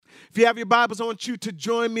If you have your Bibles, I want you to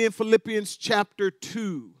join me in Philippians chapter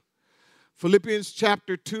 2. Philippians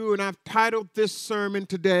chapter 2, and I've titled this sermon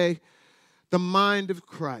today, The Mind of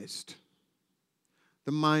Christ.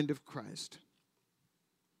 The Mind of Christ.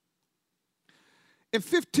 In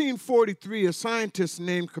 1543, a scientist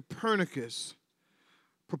named Copernicus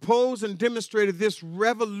proposed and demonstrated this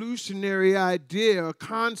revolutionary idea, a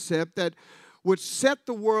concept that would set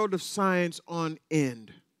the world of science on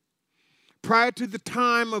end. Prior to the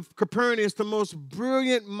time of Copernicus, the most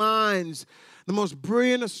brilliant minds, the most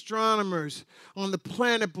brilliant astronomers on the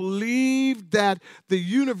planet believed that the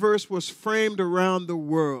universe was framed around the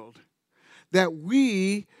world, that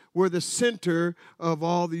we were the center of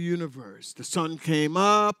all the universe. The sun came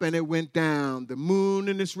up and it went down. The moon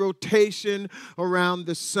in its rotation around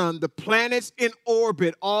the sun. The planets in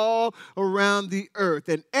orbit all around the earth.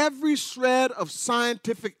 And every shred of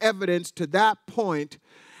scientific evidence to that point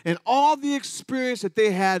and all the experience that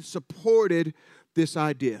they had supported this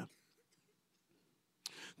idea.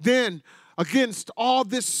 Then, against all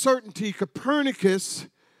this certainty, Copernicus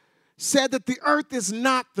said that the earth is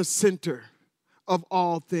not the center of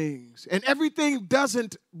all things. And everything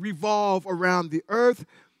doesn't revolve around the earth,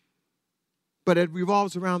 but it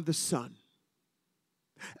revolves around the sun.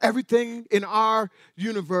 Everything in our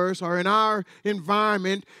universe or in our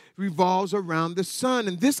environment revolves around the sun.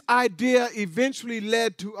 And this idea eventually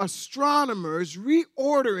led to astronomers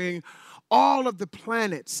reordering all of the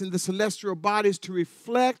planets and the celestial bodies to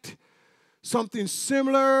reflect something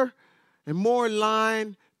similar and more in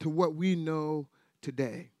line to what we know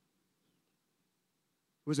today.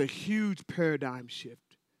 It was a huge paradigm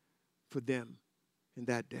shift for them in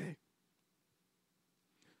that day.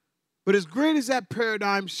 But as great as that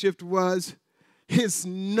paradigm shift was, it's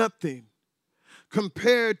nothing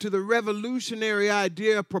compared to the revolutionary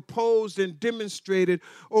idea proposed and demonstrated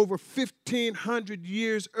over 1,500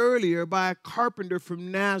 years earlier by a carpenter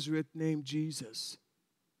from Nazareth named Jesus.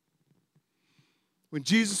 When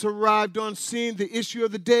Jesus arrived on scene, the issue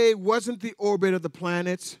of the day wasn't the orbit of the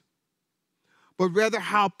planets, but rather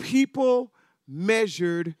how people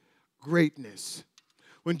measured greatness.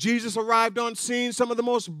 When Jesus arrived on scene, some of the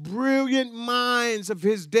most brilliant minds of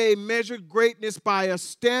his day measured greatness by a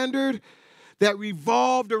standard that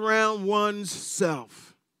revolved around one's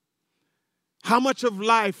self. How much of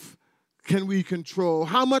life can we control?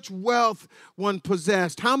 How much wealth one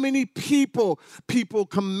possessed? How many people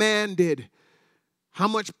commanded? How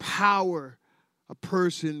much power a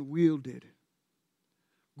person wielded?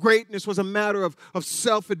 Greatness was a matter of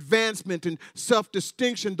self-advancement and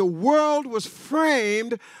self-distinction. The world was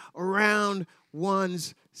framed around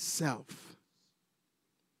one's self.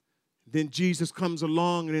 Then Jesus comes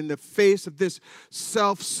along, and in the face of this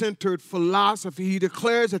self-centered philosophy, he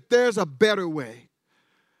declares that there's a better way,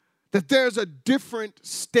 that there's a different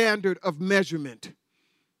standard of measurement,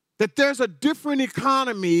 that there's a different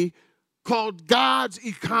economy called God's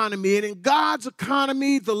economy. And in God's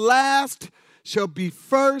economy, the last shall be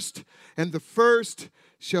first, and the first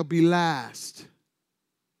shall be last.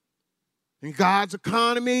 In God's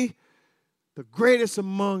economy, the greatest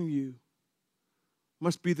among you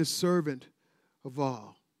must be the servant of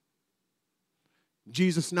all.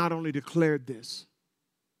 Jesus not only declared this,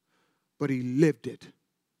 but he lived it.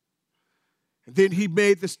 And then he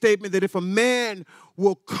made the statement that if a man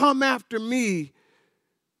will come after me,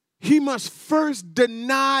 he must first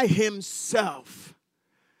deny himself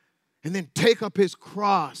and then take up his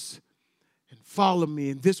cross and follow me.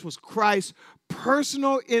 And this was Christ's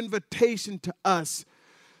personal invitation to us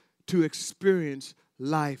to experience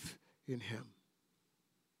life in him.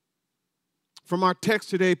 From our text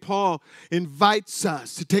today, Paul invites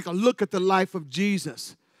us to take a look at the life of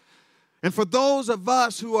Jesus. And for those of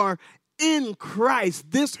us who are in Christ,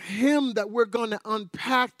 this hymn that we're going to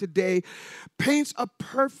unpack today paints a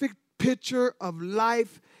perfect picture of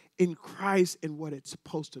life in Christ and what it's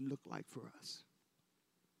supposed to look like for us.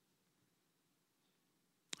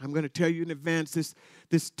 I'm going to tell you in advance,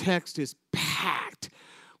 this text is packed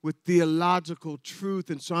with theological truth,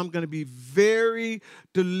 and so I'm going to be very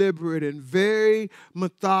deliberate and very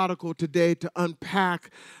methodical today to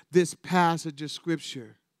unpack this passage of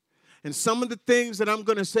Scripture. And some of the things that I'm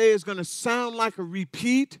going to say is going to sound like a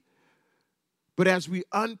repeat, but as we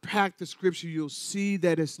unpack the Scripture, you'll see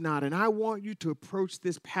that it's not. And I want you to approach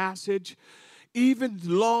this passage, even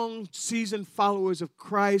long-seasoned followers of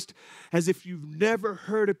Christ, as if you've never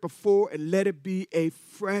heard it before, and let it be a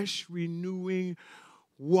fresh, renewing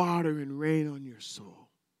water and rain on your soul.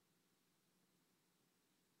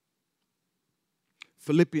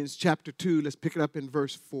 Philippians chapter 2, let's pick it up in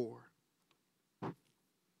verse 4.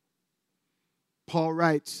 Paul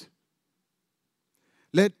writes,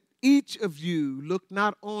 "Let each of you look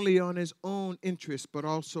not only on his own interest, but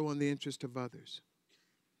also on the interest of others.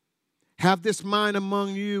 Have this mind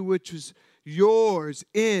among you, which is yours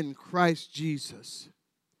in Christ Jesus,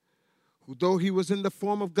 who, though he was in the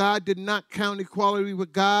form of God, did not count equality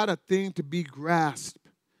with God a thing to be grasped,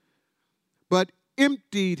 but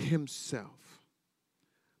emptied himself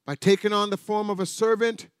by taking on the form of a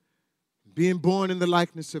servant, being born in the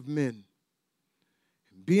likeness of men.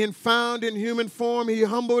 Being found in human form, he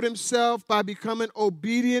humbled himself by becoming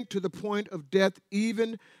obedient to the point of death,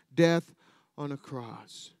 even death on a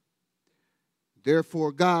cross.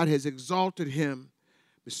 Therefore, God has exalted him,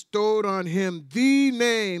 bestowed on him the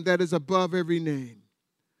name that is above every name,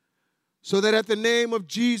 so that at the name of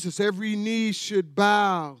Jesus every knee should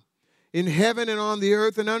bow in heaven and on the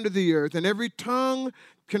earth and under the earth, and every tongue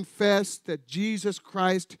confess that Jesus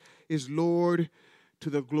Christ is Lord, to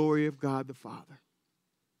the glory of God the Father.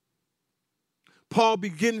 Paul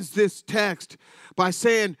begins this text by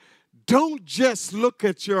saying, don't just look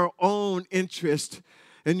at your own interest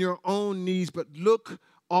and your own needs, but look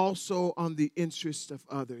also on the interest of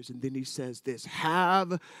others. And then he says this,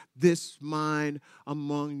 have this mind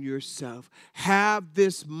among yourself. Have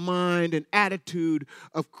this mind and attitude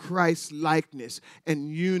of Christ's likeness and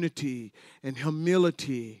unity and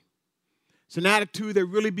humility. It's an attitude that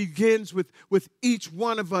really begins with each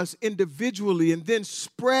one of us individually and then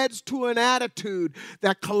spreads to an attitude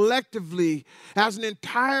that collectively, as an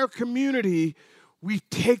entire community, we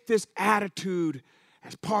take this attitude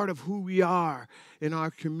as part of who we are in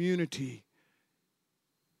our community.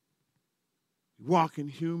 We walk in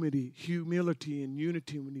humility and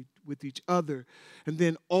unity with each other, and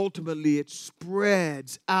then ultimately it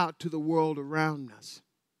spreads out to the world around us.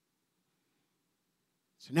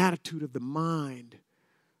 It's an attitude of the mind,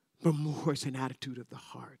 but more it's an attitude of the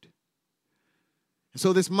heart. And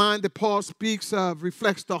so this mind that Paul speaks of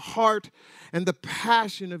reflects the heart and the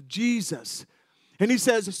passion of Jesus. And he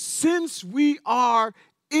says, since we are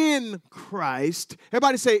in Christ,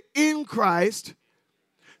 everybody say, in Christ.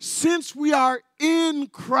 Since we are in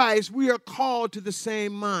Christ, we are called to the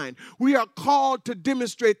same mind. We are called to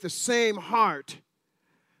demonstrate the same heart.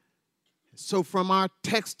 So from our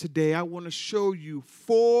text today, I want to show you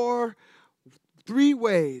three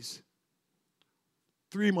ways.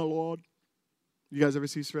 Three, my Lord. You guys ever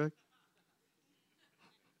see Shrek?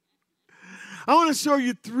 I want to show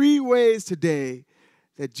you 3 ways today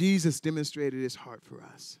that Jesus demonstrated his heart for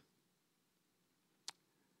us.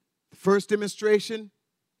 The first demonstration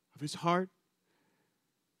of his heart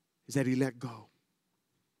is that he let go.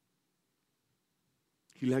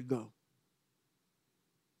 He let go.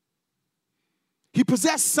 He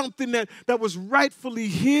possessed something that was rightfully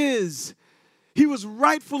his. He was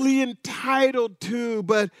rightfully entitled to,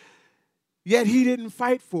 but yet he didn't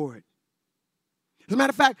fight for it. As a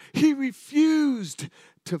matter of fact, he refused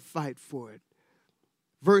to fight for it.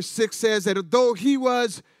 Verse 6 says that though he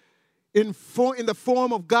was in the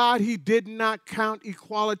form of God, he did not count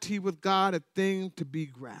equality with God a thing to be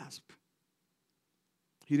grasped.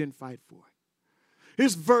 He didn't fight for it.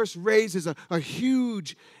 This verse raises a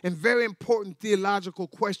huge and very important theological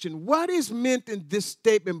question. What is meant in this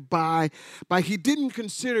statement by he didn't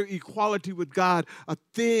consider equality with God a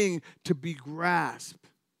thing to be grasped?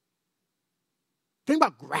 Think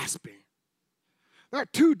about grasping. There are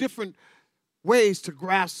 2 different ways to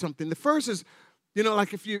grasp something. The first is,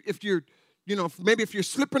 like if you're maybe if you're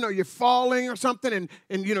slipping or you're falling or something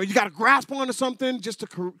and you got to grasp onto something just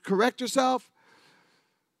to correct yourself.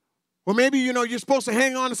 Or maybe, you're supposed to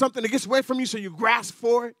hang on to something that gets away from you, so you grasp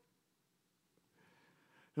for it.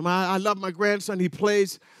 And I love my grandson. He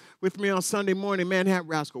plays with me on Sunday morning. Man, that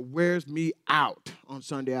rascal wears me out on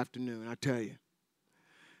Sunday afternoon, I tell you.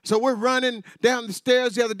 So we're running down the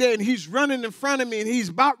stairs the other day, and he's running in front of me, and he's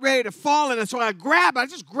about ready to fall. And so I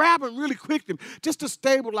just grab him really quick just to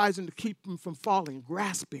stabilize him, to keep him from falling,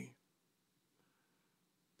 grasping.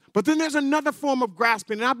 But then there's another form of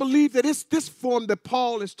grasping, and I believe that it's this form that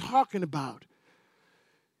Paul is talking about.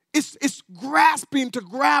 It's grasping, to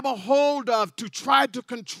grab a hold of, to try to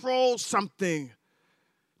control something,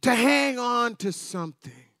 to hang on to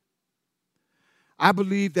something. I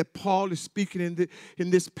believe that Paul is speaking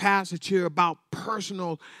in this passage here about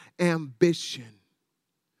personal ambition.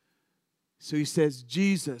 So he says,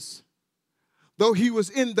 Jesus, though he was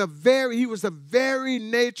the very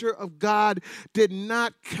nature of God, did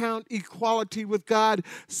not count equality with God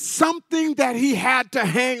something that he had to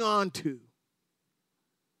hang on to.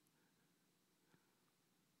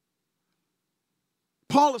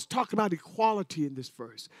 Paul is talking about equality in this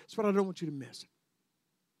verse. That's what I don't want you to miss.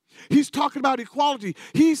 He's talking about equality.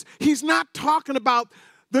 He's not talking about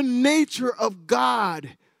the nature of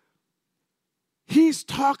God he's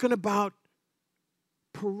talking about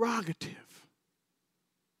prerogative.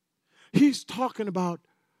 He's talking about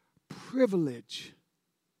privilege.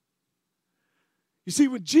 You see,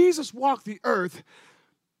 when Jesus walked the earth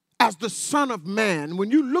as the Son of Man,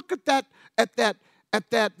 when you look at that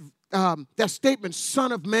statement,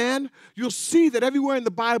 Son of Man, you'll see that everywhere in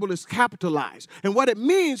the Bible is capitalized. And what it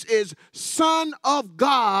means is Son of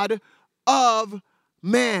God of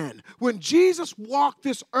man. When Jesus walked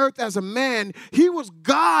this earth as a man, he was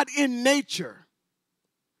God in nature,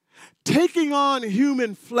 taking on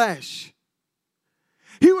human flesh.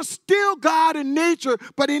 He was still God in nature,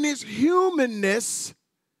 but in his humanness,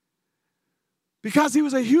 because he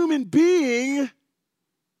was a human being,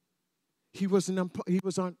 he wasn't omnipotent.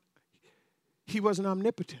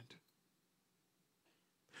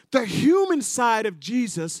 The human side of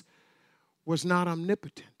Jesus was not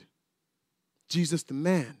omnipotent. Jesus the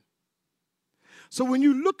man. So when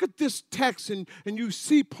you look at this text and you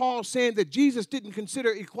see Paul saying that Jesus didn't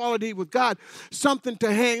consider equality with God something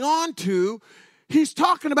to hang on to, he's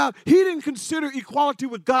talking about he didn't consider equality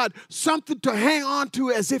with God something to hang on to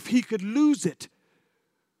as if he could lose it,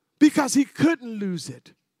 because he couldn't lose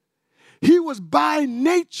it. He was by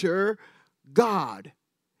nature God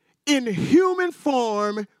in human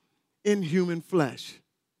form, in human flesh.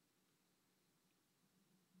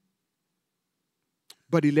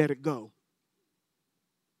 But he let it go.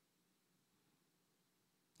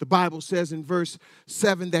 The Bible says in verse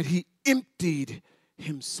 7 that he emptied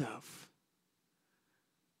himself.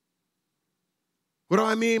 What do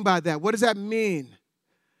I mean by that? What does that mean?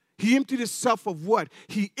 He emptied himself of what?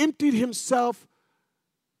 He emptied himself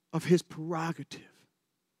of his prerogative.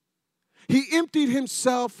 He emptied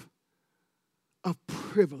himself of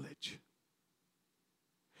privilege.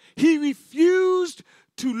 He refused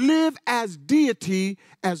to live as deity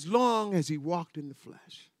as long as he walked in the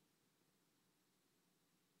flesh.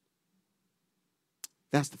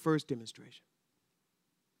 That's the first demonstration.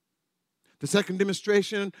 The second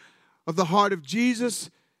demonstration of the heart of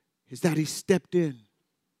Jesus is that he stepped in.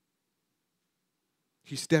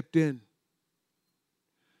 He stepped in.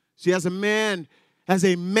 See, as a man,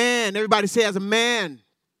 everybody say as a man,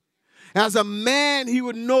 he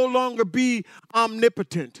would no longer be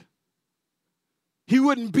omnipotent. He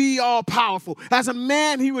wouldn't be all powerful. As a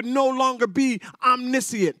man, he would no longer be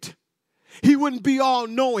omniscient. He wouldn't be all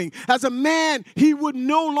knowing. As a man, he would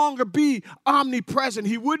no longer be omnipresent.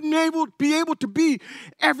 He wouldn't be able to be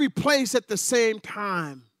every place at the same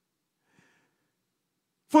time.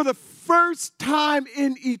 For the first time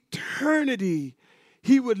in eternity,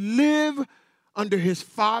 he would live under his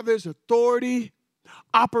Father's authority,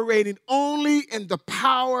 operating only in the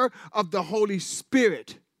power of the Holy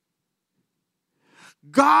Spirit.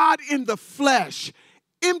 God in the flesh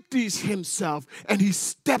empties himself and he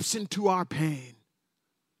steps into our pain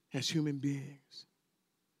as human beings.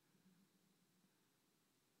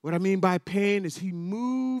 What I mean by pain is he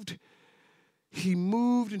moved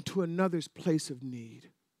into another's place of need.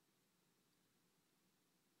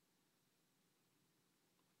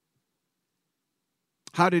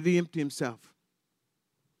 How did he empty himself?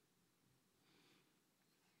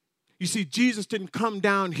 You see, Jesus didn't come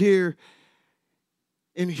down here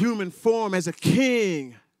in human form as a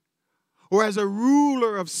king or as a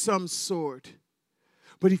ruler of some sort.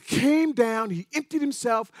 But he came down, he emptied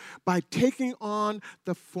himself by taking on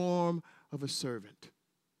the form of a servant.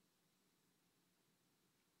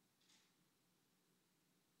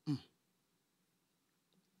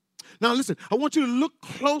 Now listen, I want you to look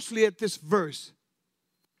closely at this verse.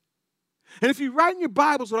 And if you write in your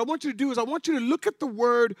Bibles, what I want you to do is I want you to look at the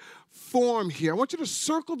word form here. I want you to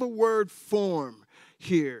circle the word form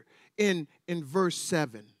here in verse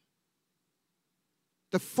 7.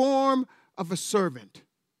 The form of a servant.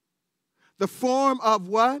 The form of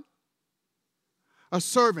what? A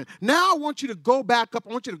servant. Now I want you to go back up.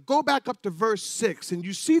 I want you to go back up to verse 6, and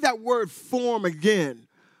you see that word form again.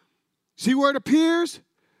 See where it appears?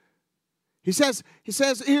 He says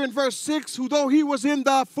here in verse 6, who though he was in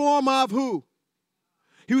the form of who?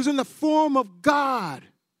 He was in the form of God.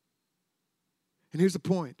 And here's the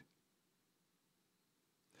point.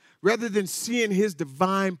 Rather than seeing his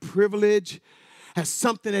divine privilege as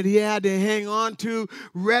something that he had to hang on to,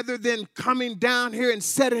 rather than coming down here and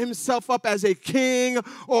setting himself up as a king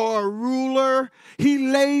or a ruler,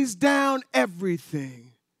 he lays down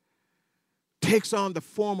everything, takes on the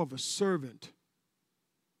form of a servant,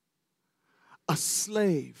 a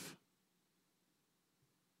slave.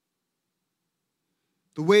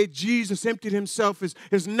 The way Jesus emptied himself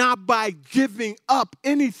is not by giving up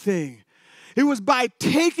anything. It was by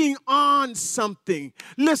taking on something.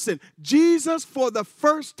 Listen, Jesus, for the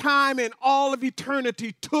first time in all of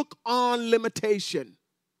eternity, took on limitation.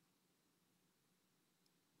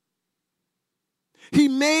 He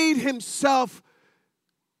made himself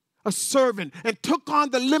a servant and took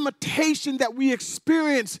on the limitation that we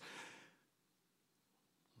experience.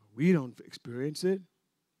 We don't experience it,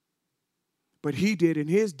 but he did in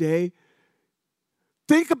his day.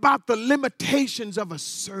 Think about the limitations of a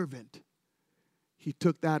servant. He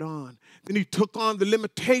took that on. Then he took on the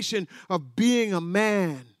limitation of being a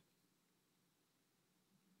man.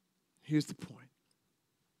 Here's the point.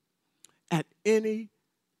 At any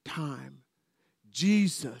time,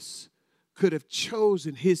 Jesus could have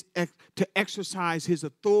chosen to exercise his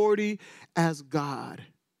authority as God.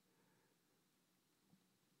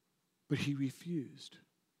 But he refused.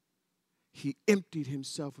 He emptied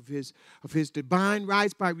himself of his divine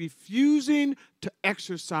rights by refusing to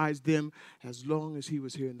exercise them as long as he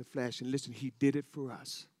was here in the flesh. And listen, he did it for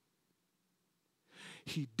us.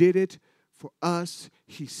 He did it for us.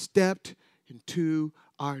 He stepped into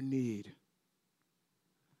our need.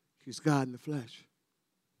 He's God in the flesh.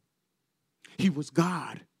 He was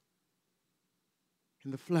God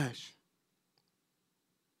in the flesh.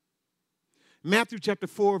 Matthew chapter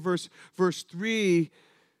 4, verse 3,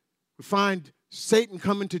 we find Satan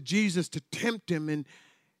coming to Jesus to tempt him. And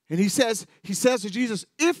he says to Jesus,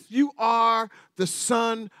 if you are the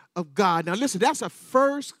Son of God. Now listen, that's a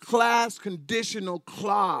first-class conditional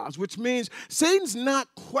clause, which means Satan's not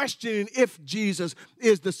questioning if Jesus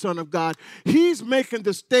is the Son of God. He's making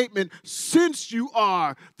the statement, since you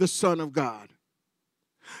are the Son of God.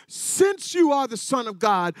 Since you are the Son of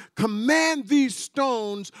God, command these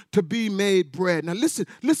stones to be made bread. Now listen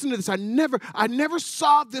to this. I never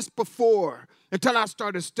saw this before until I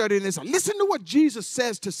started studying this. Listen to what Jesus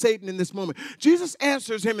says to Satan in this moment. Jesus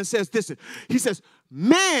answers him and says this. He says,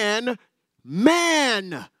 man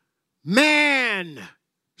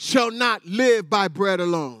shall not live by bread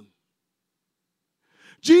alone.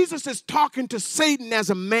 Jesus is talking to Satan as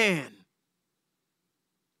a man.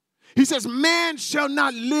 He says, man shall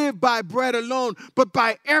not live by bread alone, but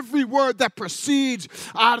by every word that proceeds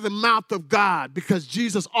out of the mouth of God. Because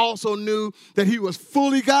Jesus also knew that he was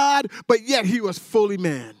fully God, but yet he was fully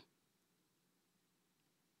man.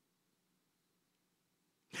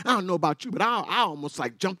 I don't know about you, but I almost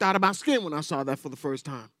jumped out of my skin when I saw that for the first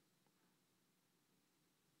time.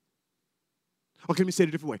 Okay, let me say it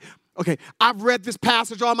a different way. Okay, I've read this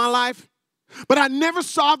passage all my life. But I never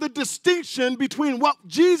saw the distinction between what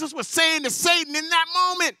Jesus was saying to Satan in that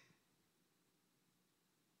moment.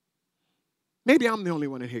 Maybe I'm the only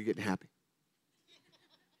one in here getting happy.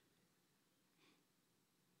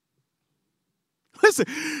 Listen,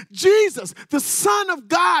 Jesus, the Son of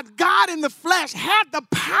God, God in the flesh, had the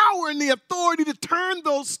power and the authority to turn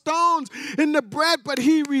those stones into bread, but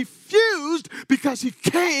he refused because he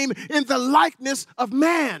came in the likeness of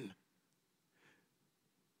man.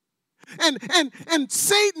 And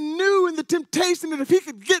Satan knew in the temptation that if he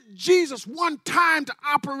could get Jesus one time to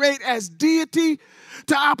operate as deity,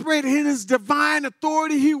 to operate in his divine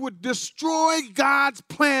authority, he would destroy God's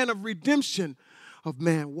plan of redemption of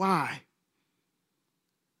man. Why?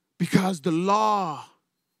 Because the law,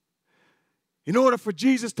 in order for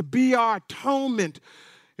Jesus to be our atonement,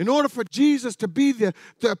 in order for Jesus to be the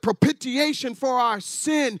propitiation for our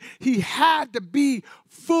sin, he had to be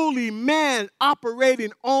fully man,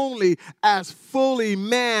 operating only as fully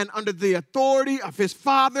man under the authority of his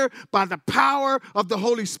Father by the power of the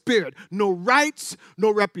Holy Spirit. No rights,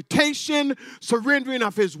 no reputation, surrendering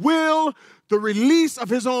of his will, the release of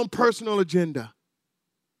his own personal agenda.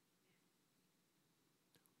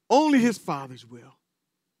 Only his Father's will.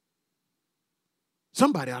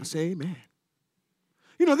 Somebody ought to say amen.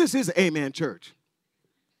 You know, this is an amen church.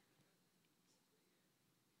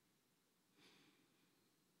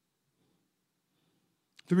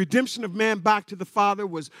 The redemption of man back to the Father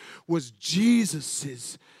was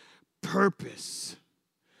Jesus' purpose.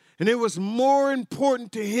 And it was more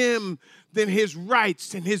important to him than his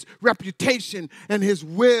rights and his reputation and his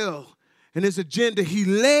will and his agenda. He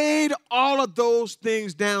laid all of those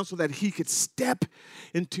things down so that he could step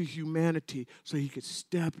into humanity, so he could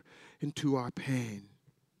step into our pain.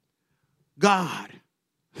 God,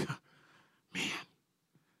 man,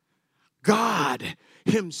 God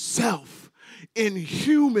himself in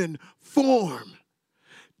human form,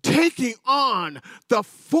 taking on the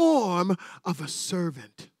form of a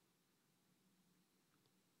servant.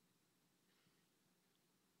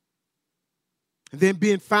 And then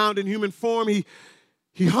being found in human form,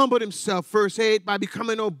 he humbled himself, verse 8, by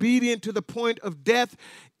becoming obedient to the point of death,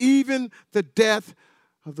 even the death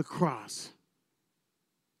of the cross.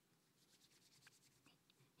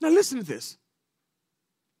 Now listen to this.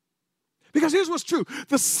 Because here's what's true.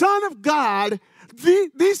 The Son of God,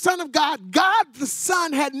 the Son of God, God the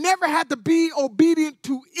Son had never had to be obedient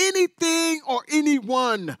to anything or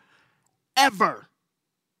anyone ever.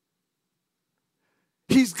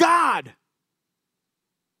 He's God.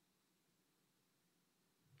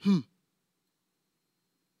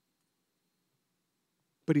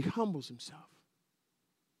 But he humbles himself.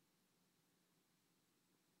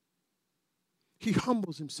 He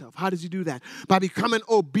humbles himself. How does he do that? By becoming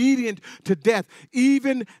obedient to death,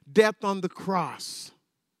 even death on the cross.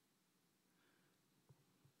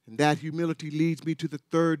 And that humility leads me to the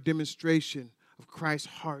third demonstration of Christ's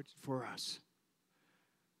heart for us.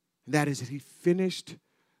 And that is that he finished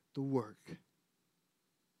the work.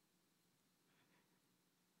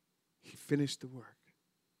 He finished the work.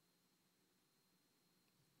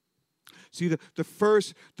 See, the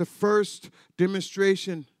first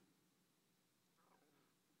demonstration,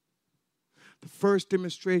 the first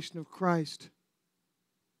demonstration of Christ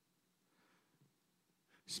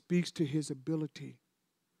speaks to his ability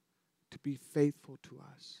to be faithful to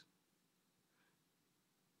us.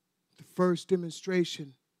 The first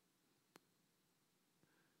demonstration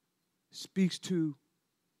speaks to,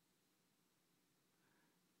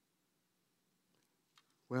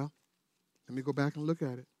 well, let me go back and look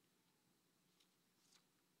at it.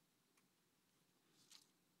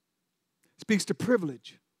 Speaks to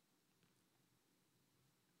privilege.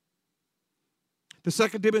 The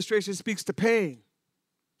second demonstration speaks to pain.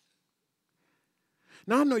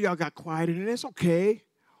 Now, I know y'all got quiet and it's okay.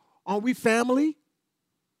 Aren't we family?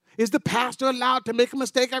 Is the pastor allowed to make a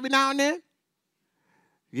mistake every now and then?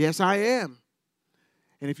 Yes, I am.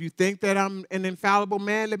 And if you think that I'm an infallible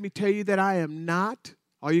man, let me tell you that I am not.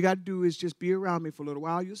 All you got to do is just be around me for a little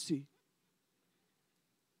while, you'll see.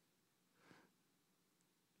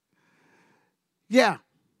 Yeah.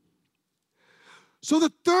 So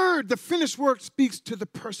the finished work speaks to the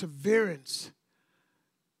perseverance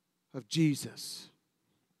of Jesus.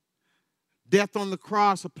 Death on the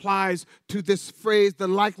cross applies to this phrase, the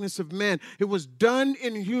likeness of man. It was done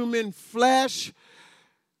in human flesh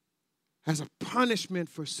as a punishment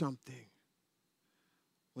for something.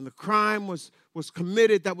 When the crime was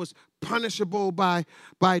committed that was punishable by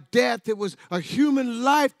death, it was a human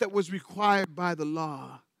life that was required by the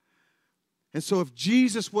law. And so if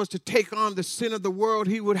Jesus was to take on the sin of the world,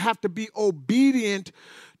 he would have to be obedient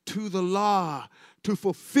to the law. To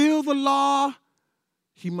fulfill the law,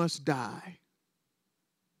 he must die.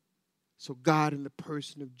 So God, in the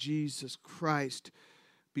person of Jesus Christ,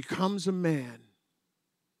 becomes a man,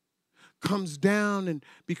 comes down and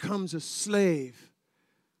becomes a slave,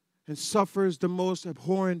 and suffers the most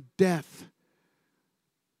abhorrent death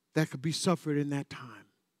that could be suffered in that time.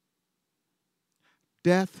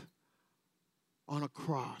 Death on a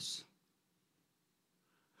cross.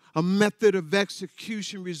 A method of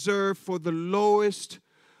execution reserved for the lowest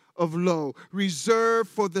of low, reserved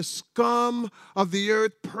for the scum of the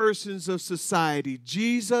earth persons of society.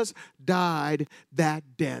 Jesus died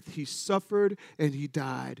that death. He suffered and he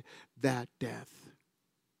died that death.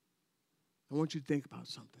 I want you to think about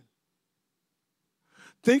something.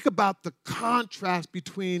 Think about the contrast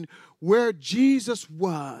between where Jesus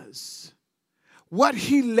was, what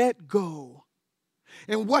he let go,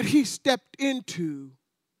 and what he stepped into.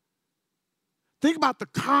 Think about the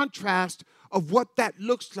contrast of what that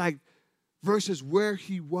looks like versus where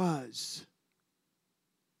he was.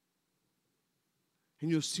 And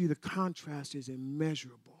you'll see the contrast is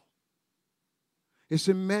immeasurable. It's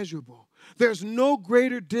immeasurable. There's no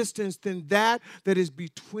greater distance than that is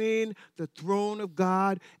between the throne of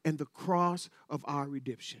God and the cross of our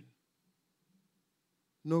redemption.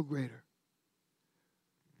 No greater.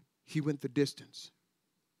 He went the distance.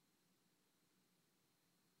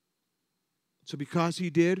 So because he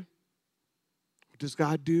did, what does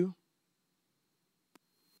God do?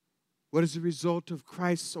 What is the result of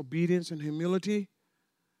Christ's obedience and humility?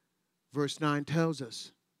 Verse 9 tells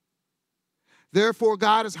us. Therefore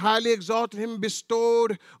God has highly exalted him and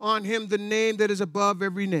bestowed on him the name that is above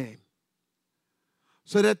every name,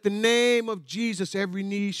 so that the name of Jesus every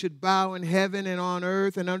knee should bow in heaven and on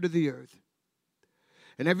earth and under the earth.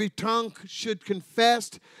 And every tongue should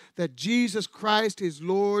confess that Jesus Christ is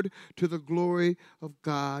Lord, to the glory of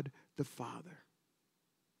God the Father.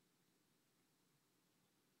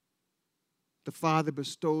 The Father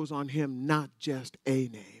bestows on him not just a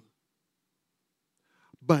name,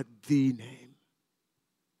 but the name.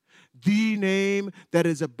 The name that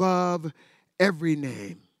is above every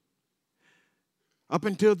name. Up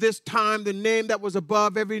until this time, the name that was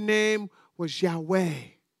above every name was Yahweh,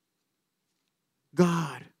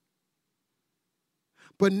 God.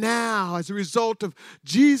 But now, as a result of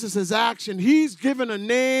Jesus' action, he's given a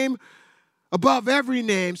name above every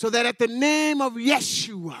name, so that at the name of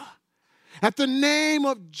Yeshua, at the name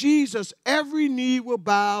of Jesus, every knee will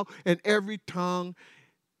bow and every tongue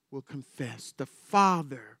will confess. The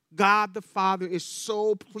Father, God the Father, is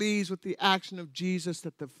so pleased with the action of Jesus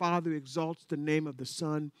that the Father exalts the name of the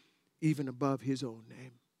Son even above his own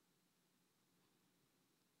name.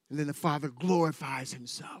 And then the Father glorifies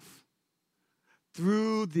himself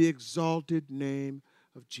through the exalted name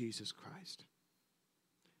of Jesus Christ.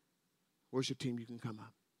 Worship team, you can come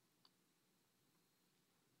up.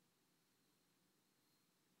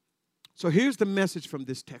 So here's the message from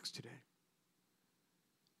this text today.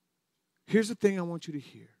 Here's the thing I want you to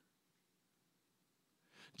hear.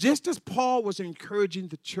 Just as Paul was encouraging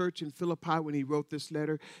the church in Philippi when he wrote this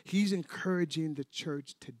letter, he's encouraging the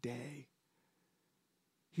church today.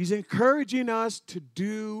 He's encouraging us to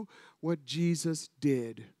do what Jesus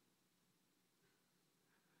did.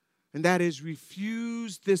 And that is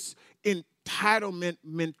refuse this entitlement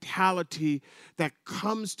mentality that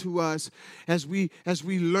comes to us as we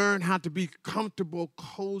learn how to be comfortable,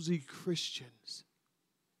 cozy Christians.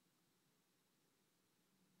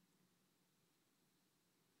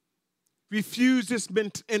 Refuse this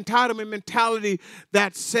entitlement mentality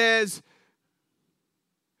that says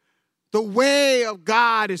the way of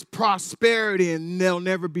God is prosperity and there'll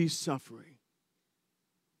never be suffering.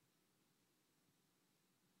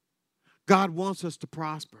 God wants us to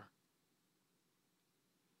prosper.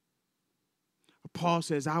 Paul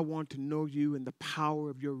says, I want to know you in the power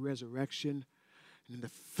of your resurrection and in the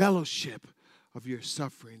fellowship of your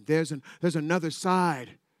suffering. There's another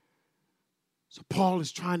side. So Paul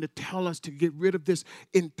is trying to tell us to get rid of this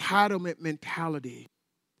entitlement mentality.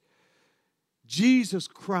 Jesus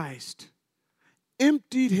Christ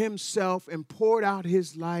emptied himself and poured out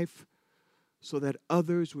his life so that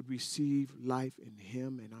others would receive life in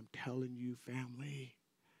him. And I'm telling you, family,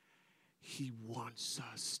 he wants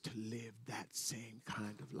us to live that same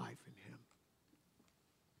kind of life in him.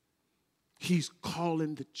 He's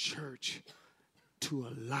calling the church to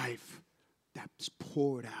a life that's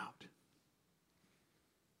poured out.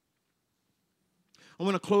 I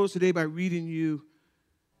want to close today by reading you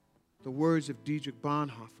the words of Dietrich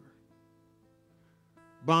Bonhoeffer.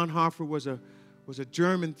 Bonhoeffer was a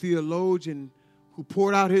German theologian who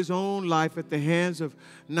poured out his own life at the hands of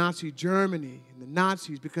Nazi Germany and the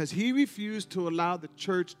Nazis because he refused to allow the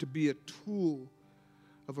church to be a tool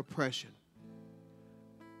of oppression.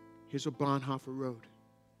 Here's what Bonhoeffer wrote.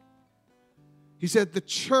 He said, the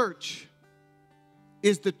church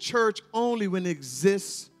is the church only when it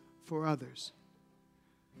exists for others.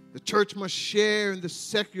 The church must share in the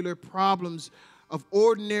secular problems of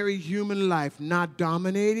ordinary human life, not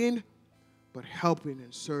dominating, but helping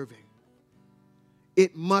and serving.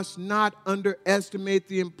 It must not underestimate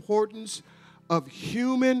the importance of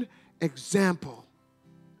human example,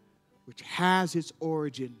 which has its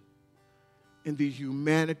origin in the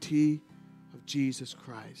humanity of Jesus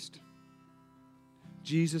Christ.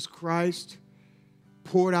 Jesus Christ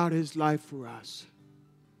poured out his life for us.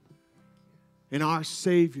 And our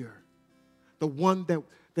Savior, the one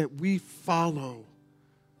that we follow,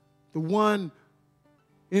 the one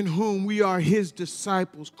in whom we are his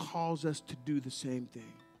disciples, calls us to do the same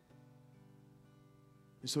thing.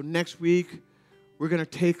 And so next week, we're going to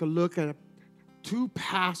take a look at two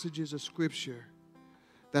passages of Scripture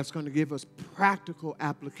that's going to give us practical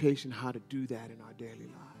application how to do that in our daily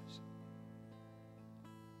lives.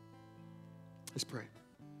 Let's pray.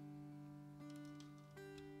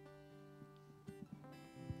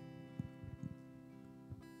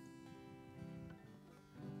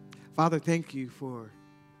 Father, thank you for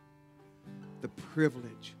the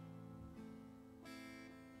privilege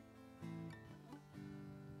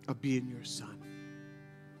of being your son.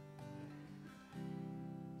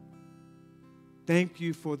 Thank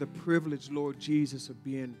you for the privilege, Lord Jesus, of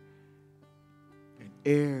being an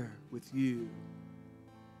heir with you,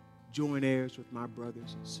 joint heirs with my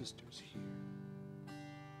brothers and sisters here.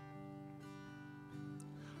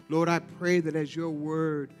 Lord, I pray that as your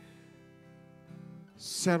word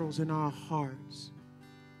settles in our hearts,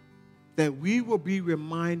 that we will be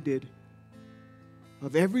reminded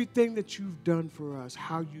of everything that you've done for us,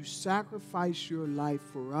 how you sacrificed your life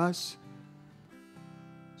for us,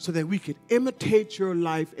 so that we could imitate your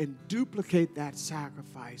life and duplicate that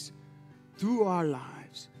sacrifice through our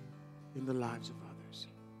lives in the lives of others.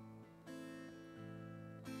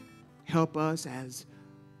 Help us as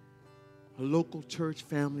a local church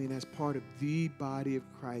family and as part of the body of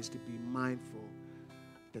Christ to be mindful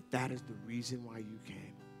that that is the reason why you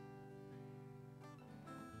came.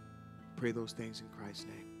 pray those things in Christ's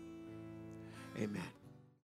name. Amen.